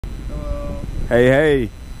Hey, hey.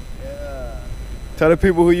 Yeah. Tell the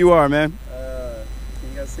people who you are, man. Can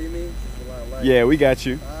you guys see me? It's a lot of light. Yeah, we got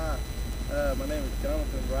you. My name is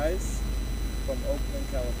Jonathan Rice from Oakland,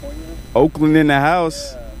 California. Oakland in the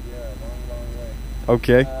house. Yeah, long way.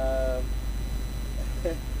 Okay.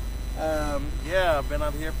 Yeah, I've been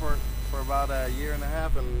out here for about a year and a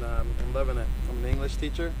half, and I'm loving it. I'm an English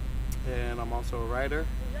teacher, and I'm also a writer,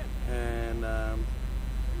 and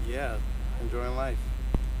yeah, enjoying life.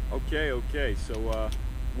 Okay. So,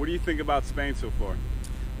 what do you think about Spain so far?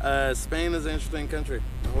 Spain is an interesting country.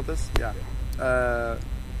 Hold this? Yeah.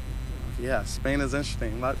 Yeah, Spain is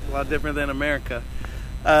interesting. A lot different than America.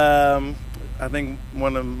 I think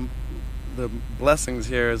one of the blessings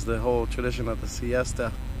here is the whole tradition of the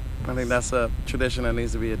siesta. I think that's a tradition that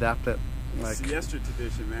needs to be adapted. Like, siesta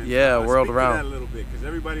tradition, man. Yeah, world around. Speak to that a little bit, because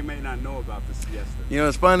everybody may not know about the siesta. You know,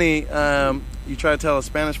 it's funny. You try to tell a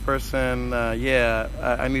Spanish person, I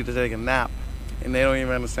need to take a nap, and they don't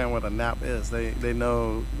even understand what a nap is. They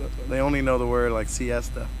only know the word like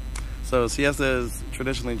siesta. So siesta is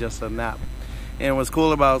traditionally just a nap. And what's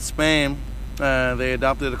cool about Spain, they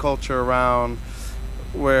adopted a culture around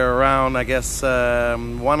I guess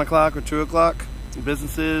 1 o'clock or 2 o'clock.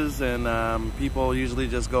 Businesses and people usually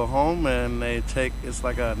just go home, and it's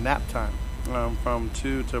like a nap time from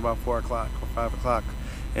 2 to about 4 o'clock or 5 o'clock.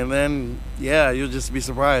 And then, yeah, you'll just be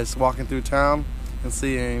surprised walking through town and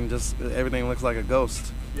seeing just everything looks like a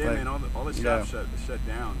ghost. Yeah, like, man, all the shops shut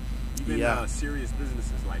down. Even serious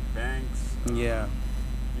businesses like banks. Yeah.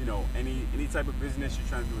 You know, any type of business you're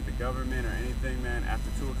trying to do with the government or anything, man, after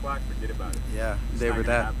 2 o'clock, forget about it. Yeah, they were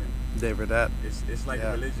that. It's like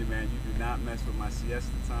a religion, man. You do not mess with my siesta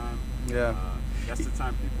time. Yeah. That's the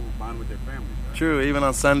time people bond with their families. Right? True. Even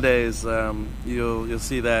on Sundays, you'll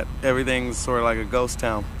see that everything's sort of like a ghost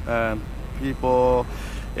town. People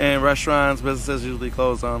in restaurants, businesses usually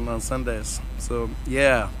close on Sundays. So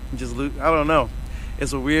yeah, I don't know.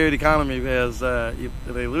 It's a weird economy because they're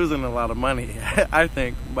losing a lot of money, I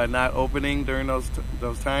think, by not opening during those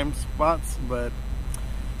time spots. But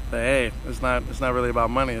hey, it's not really about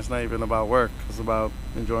money. It's not even about work. It's about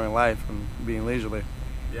enjoying life and being leisurely.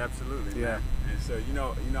 Yeah, right. Yeah. Man. And so you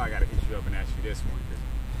know, I gotta hit you up and ask you this one because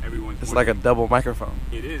everyone's. It's like a double microphone.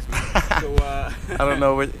 It is, man. So I don't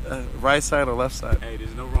know which right side or left side. Hey,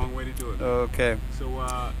 there's no wrong way to do it. Man. Okay. So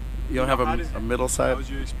you don't have a middle side. How was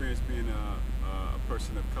your experience being a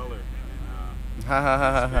person of color in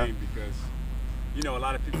Spain? Because you know, a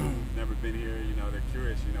lot of people who've never been here, you know, they're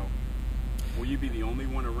curious. You know, will you be the only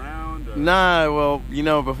one around? Or? Nah, well, you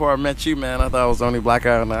know, before I met you, man, I thought I was the only black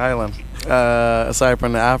guy on the island, aside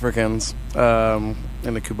from the Africans and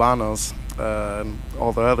the Cubanos and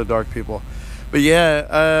all the other dark people. But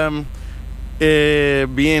yeah,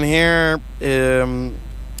 being here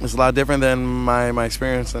is a lot different than my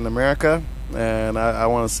experience in America, and I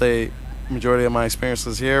want to say majority of my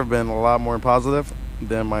experiences here have been a lot more positive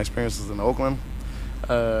than my experiences in Oakland.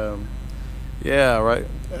 Yeah, right.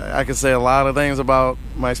 I could say a lot of things about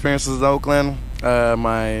my experiences in Oakland,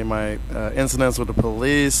 my incidents with the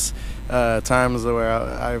police, times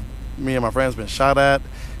where me and my friends been shot at,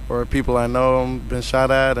 or people I know been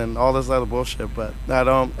shot at, and all this other bullshit. But I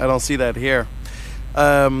don't see that here.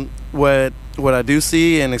 What I do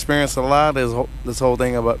see and experience a lot is this whole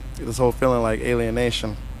feeling like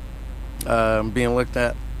alienation, being looked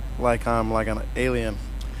at like I'm like an alien.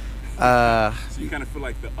 So you kind of feel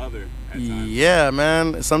like the other at times. Yeah,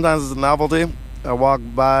 man. Sometimes it's a novelty. I walk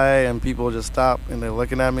by and people just stop and they're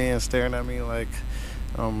looking at me and staring at me like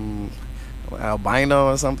albino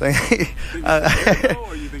or something.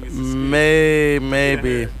 Or you think it's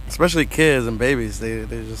maybe. Especially kids and babies. They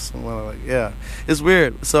just want to like, yeah. It's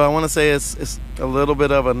weird. So I want to say it's a little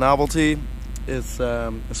bit of a novelty. It's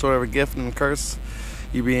sort of a gift and curse.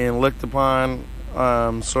 You being looked upon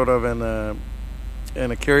sort of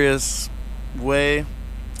in a curious way,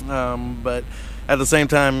 but at the same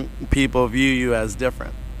time people view you as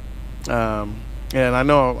different, and I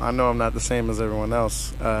know I'm not the same as everyone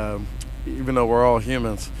else, even though we're all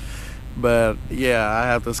humans. But yeah, I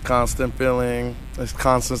have this constant feeling, this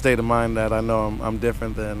constant state of mind that I know I'm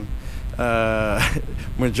different than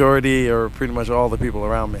majority or pretty much all the people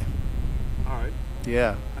around me. All right.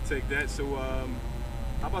 Yeah, I take that. So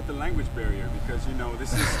how about the language barrier? Because, you know,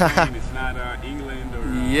 this is Spain. It's not England or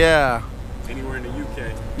anywhere in the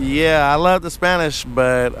UK. Yeah, I love the Spanish,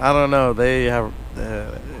 but I don't know. They're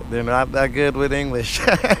not that good with English.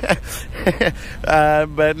 But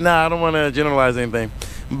no, I don't want to generalize anything.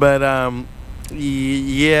 But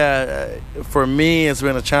yeah, for me, it's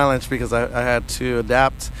been a challenge because I had to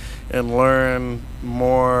adapt and learn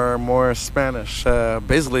more Spanish,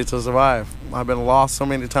 basically to survive. I've been lost so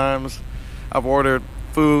many times. I've ordered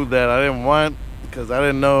food that I didn't want because I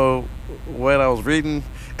didn't know what I was reading.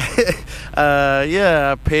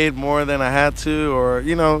 Yeah, I paid more than I had to, or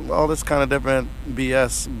all this kind of different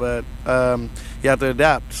BS. But you have to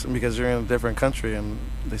adapt because you're in a different country and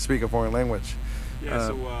they speak a foreign language. Yeah,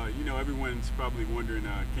 so everyone's probably wondering,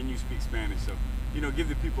 can you speak Spanish? So give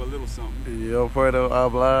the people a little something. Yo puedo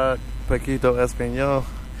hablar poquito español.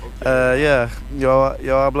 Okay. Yeah, yo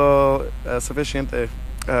hablo suficiente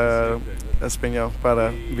español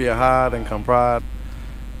para viajar and comprar,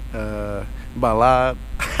 balar.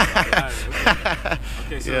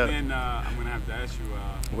 Okay, so yeah. then I'm going to have to ask you.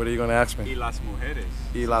 What are you going to ask me? Y las mujeres.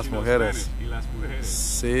 Y las mujeres. Y las mujeres.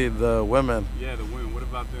 See, the women. Yeah, the women. What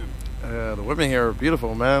about them? The women here are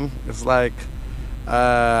beautiful, man. It's like,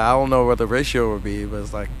 I don't know what the ratio would be, but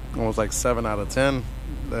it's like almost like 7 out of 10.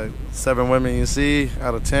 The 7 women you see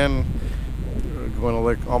out of 10 are going to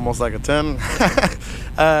look almost like a 10.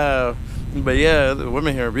 But yeah, the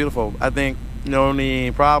women here are beautiful. I think the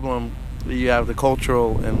only problem, you have the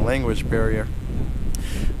cultural and language barrier.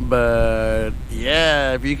 But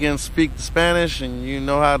yeah, if you can speak Spanish and you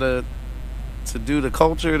know how to do the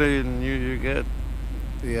culture, then you're good.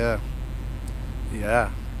 Yeah.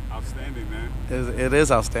 Outstanding, man. It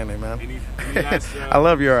is outstanding, man. Any last, I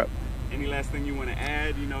love Europe. Any last thing you want to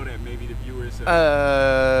add? That maybe the viewers.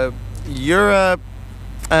 Europe.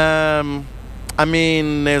 I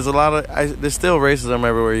mean, there's a lot of. There's still racism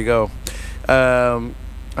everywhere you go.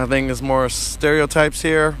 I think there's more stereotypes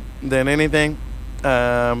here than anything.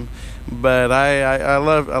 But I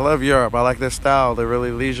love Europe. I like their style. They're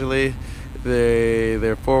really leisurely.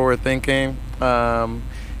 They're forward thinking.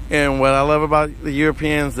 And what I love about the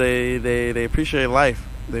Europeans, they appreciate life.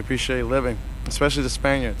 They appreciate living, especially the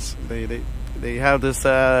Spaniards. They have this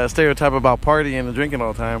stereotype about partying and drinking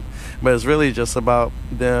all the time, but it's really just about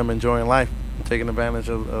them enjoying life, taking advantage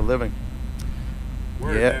of living.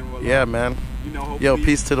 Word, yeah, man. Well, yeah, man. Yo,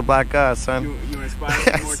 peace to the black guys, son. You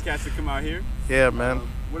inspire some more cats to come out here? Yeah, man.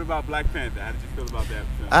 What about Black Panther? How did you feel about that?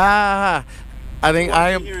 I think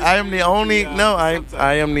I am the only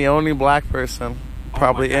I am the only black person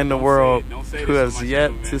probably in the world who has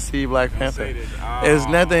yet to see Black Panther. There's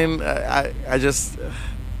nothing. I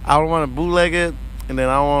don't want to bootleg it, and then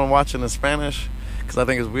I don't want to watch it in Spanish because I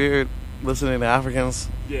think it's weird listening to Africans.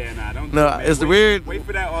 Yeah, don't. No, it's weird. Wait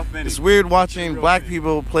for that authentic. It's weird watching black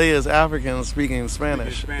people play as Africans speaking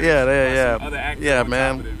Spanish. Yeah,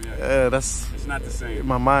 man. That's. It's not the same.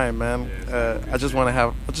 My mind, man. I just want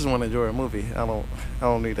to enjoy a movie. I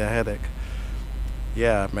don't need that headache.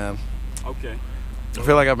 Yeah, man. Okay. I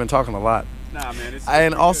feel like I've been talking a lot. Nah, man.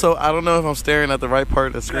 And also, I don't know if I'm staring at the right part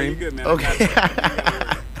of the screen. No, you're good, man. Okay.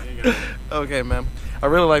 Okay, man. I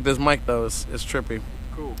really like this mic though. It's trippy.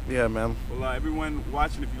 Cool. Yeah, man. Well, everyone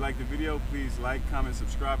watching, if you like the video, please like, comment,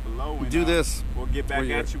 subscribe below. And, do this. We'll get back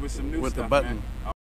at you with some new stuff, with the button. Man.